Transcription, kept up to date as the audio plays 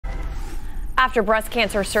After breast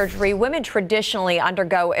cancer surgery, women traditionally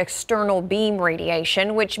undergo external beam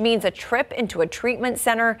radiation, which means a trip into a treatment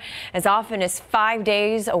center as often as 5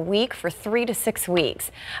 days a week for 3 to 6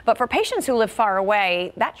 weeks. But for patients who live far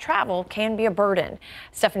away, that travel can be a burden.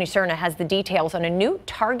 Stephanie Cerna has the details on a new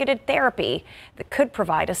targeted therapy that could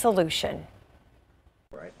provide a solution.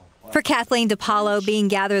 For Kathleen DePaulo, being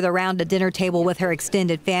gathered around a dinner table with her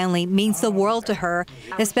extended family means the world to her,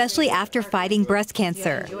 especially after fighting breast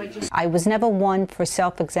cancer. I was never one for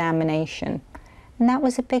self-examination, and that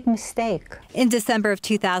was a big mistake. In December of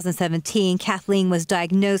 2017, Kathleen was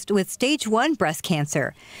diagnosed with stage 1 breast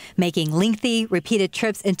cancer. Making lengthy, repeated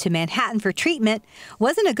trips into Manhattan for treatment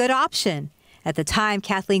wasn't a good option. At the time,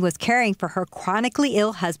 Kathleen was caring for her chronically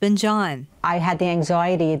ill husband, John. I had the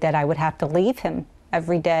anxiety that I would have to leave him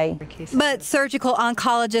every day. But surgical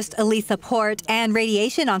oncologist Elisa Port and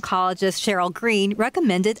radiation oncologist Cheryl Green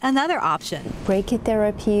recommended another option.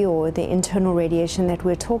 Brachytherapy, or the internal radiation that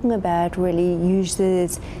we're talking about, really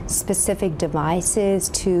uses specific devices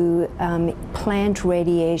to plant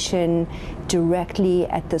radiation directly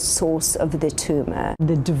at the source of the tumor.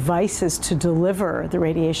 The devices to deliver the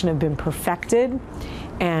radiation have been perfected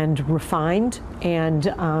and refined, and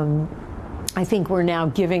I think we're now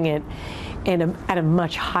giving it at a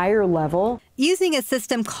much higher level. Using a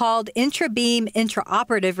system called intra-beam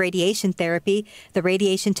intraoperative radiation therapy, the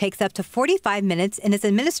radiation takes up to 45 minutes and is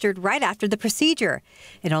administered right after the procedure.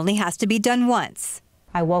 It only has to be done once.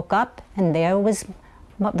 I woke up and there was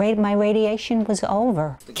my radiation was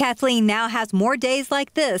over. Kathleen now has more days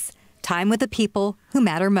like this, time with the people who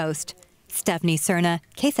matter most. Stephanie Cerna,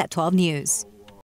 KSAT 12 News.